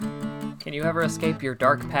Can you ever escape your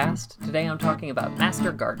dark past? Today I'm talking about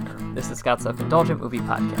Master Gardener. This is Scott's Self-Indulgent Movie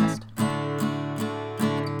Podcast.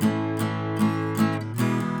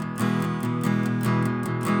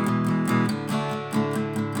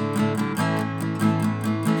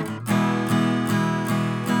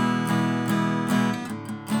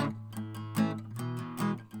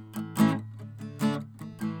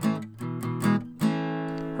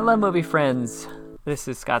 Hello, movie friends. This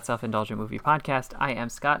is Scott's Self-Indulgent Movie Podcast. I am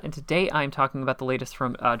Scott, and today I'm talking about the latest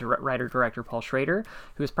from writer-director Paul Schrader,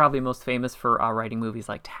 who is probably most famous for writing movies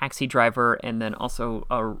like Taxi Driver, and then also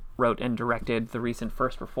wrote and directed the recent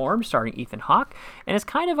First Reformed, starring Ethan Hawke, and is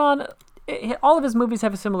kind of on... All of his movies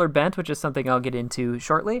have a similar bent, which is something I'll get into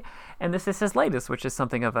shortly, and this is his latest, which is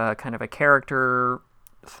something of a kind of a character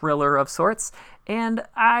thriller of sorts, and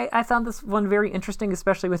I found this one very interesting,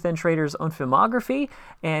 especially within Schrader's own filmography,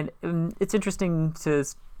 and it's interesting to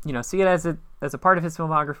see it as a part of his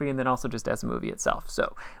filmography and then also just as a movie itself.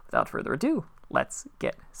 So without further ado, let's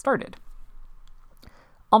get started.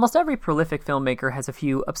 Almost every prolific filmmaker has a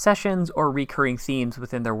few obsessions or recurring themes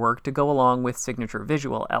within their work to go along with signature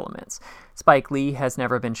visual elements. Spike Lee has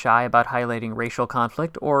never been shy about highlighting racial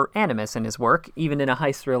conflict or animus in his work, even in a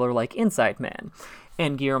heist thriller like Inside Man.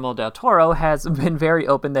 And Guillermo del Toro has been very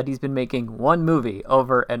open that he's been making one movie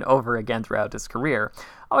over and over again throughout his career,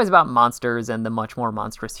 always about monsters and the much more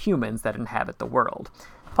monstrous humans that inhabit the world.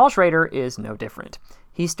 Paul Schrader is no different.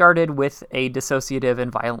 He started with a dissociative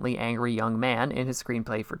and violently angry young man in his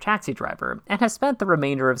screenplay for Taxi Driver, and has spent the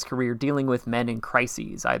remainder of his career dealing with men in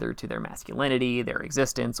crises, either to their masculinity, their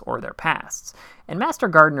existence, or their pasts. And Master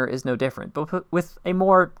Gardener is no different, but with a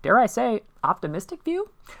more, dare I say, optimistic view?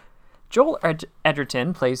 Joel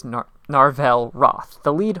Edgerton plays Narvel Roth,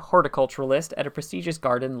 the lead horticulturalist at a prestigious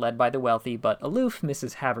garden led by the wealthy but aloof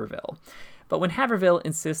Mrs. Haverville. But when Haverville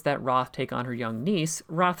insists that Roth take on her young niece,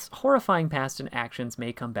 Roth's horrifying past and actions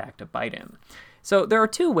may come back to bite him. So there are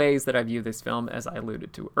two ways that I view this film, as I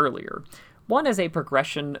alluded to earlier. One as a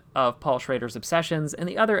progression of Paul Schrader's obsessions, and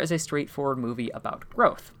the other as a straightforward movie about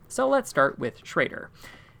growth. So let's start with Schrader.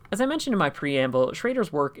 As I mentioned in my preamble,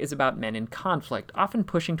 Schrader's work is about men in conflict, often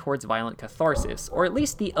pushing towards violent catharsis, or at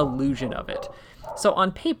least the illusion of it. So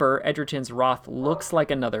on paper, Edgerton's Roth looks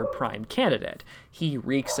like another prime candidate. He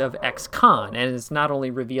reeks of ex-con, and is not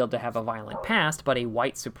only revealed to have a violent past, but a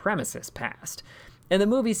white supremacist past. And the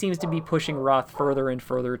movie seems to be pushing Roth further and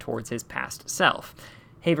further towards his past self.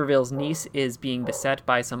 Haverville's niece is being beset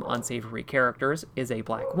by some unsavory characters, is a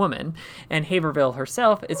black woman, and Haverville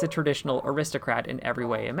herself is a traditional aristocrat in every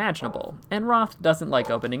way imaginable. And Roth doesn't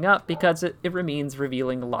like opening up because it means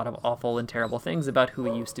revealing a lot of awful and terrible things about who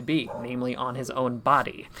he used to be, namely on his own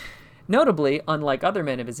body. Notably, unlike other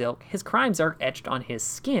men of his ilk, his crimes are etched on his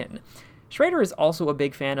skin. Schrader is also a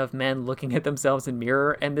big fan of men looking at themselves in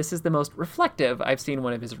mirror, and this is the most reflective I've seen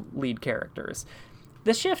one of his lead characters.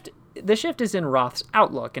 The shift is in Roth's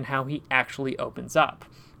outlook and how he actually opens up.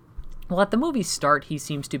 Well, at the movie's start, he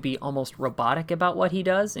seems to be almost robotic about what he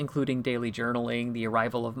does, including daily journaling. The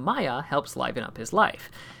arrival of Maya helps liven up his life.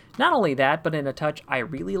 Not only that, but in a touch I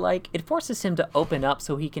really like, it forces him to open up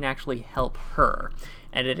so he can actually help her.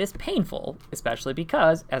 And it is painful, especially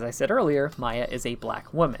because, as I said earlier, Maya is a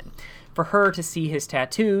black woman. For her to see his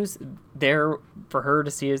tattoos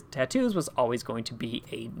was always going to be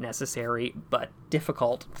a necessary but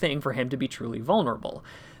difficult thing for him to be truly vulnerable.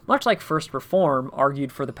 Much like First Reform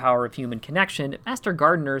argued for the power of human connection, Master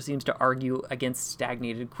Gardener seems to argue against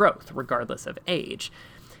stagnated growth, regardless of age.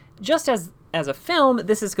 Just as a film,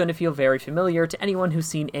 this is going to feel very familiar to anyone who's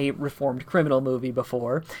seen a reformed criminal movie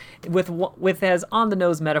before, with as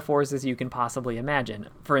on-the-nose metaphors as you can possibly imagine.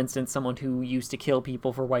 For instance, someone who used to kill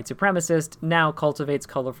people for white supremacists now cultivates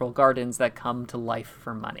colorful gardens that come to life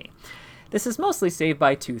for money. This is mostly saved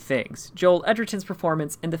by two things: Joel Edgerton's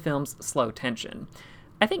performance and the film's slow tension.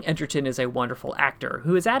 I think Edgerton is a wonderful actor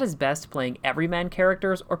who is at his best playing everyman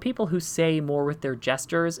characters or people who say more with their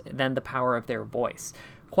gestures than the power of their voice.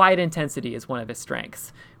 Quiet intensity is one of his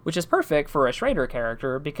strengths, which is perfect for a Schrader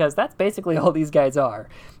character because that's basically all these guys are.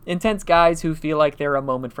 Intense guys who feel like they're a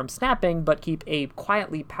moment from snapping but keep a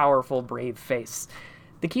quietly powerful, brave face.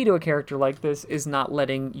 The key to a character like this is not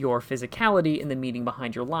letting your physicality and the meaning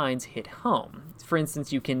behind your lines hit home. For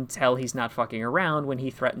instance, you can tell he's not fucking around when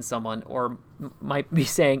he threatens someone, or might be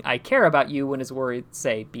saying, "I care about you," when his words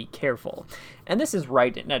say, "Be careful." And this is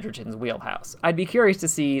right in Edgerton's wheelhouse. I'd be curious to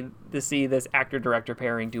see this actor-director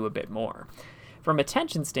pairing do a bit more. From a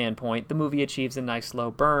tension standpoint, the movie achieves a nice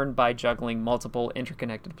slow burn by juggling multiple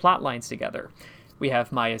interconnected plot lines together. We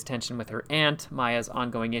have Maya's tension with her aunt, Maya's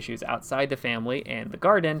ongoing issues outside the family and the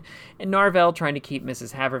garden, and Narvel trying to keep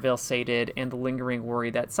Mrs. Haverville sated, and the lingering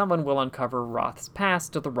worry that someone will uncover Roth's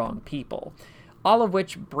past to the wrong people, all of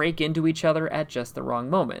which break into each other at just the wrong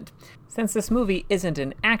moment. Since this movie isn't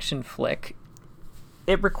an action flick,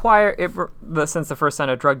 since the first sign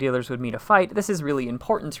of drug dealers would meet a fight, this is really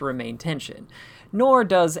important to remain tension. Nor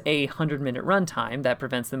does a 100-minute runtime that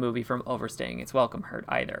prevents the movie from overstaying its welcome hurt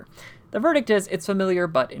either. The verdict is it's familiar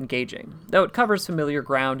but engaging. Though it covers familiar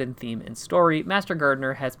ground in theme and story, Master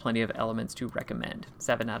Gardener has plenty of elements to recommend.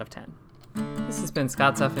 7 out of 10. This has been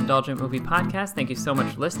Scott's Self-Indulgent Movie Podcast. Thank you so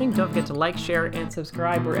much for listening. Don't forget to like, share, and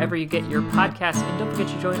subscribe wherever you get your podcasts. And don't forget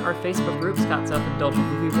to join our Facebook group, Scott's Self-Indulgent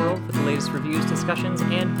Movie World, for the latest reviews, discussions,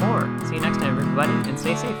 and more. See you next time, everybody, and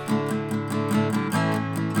stay safe.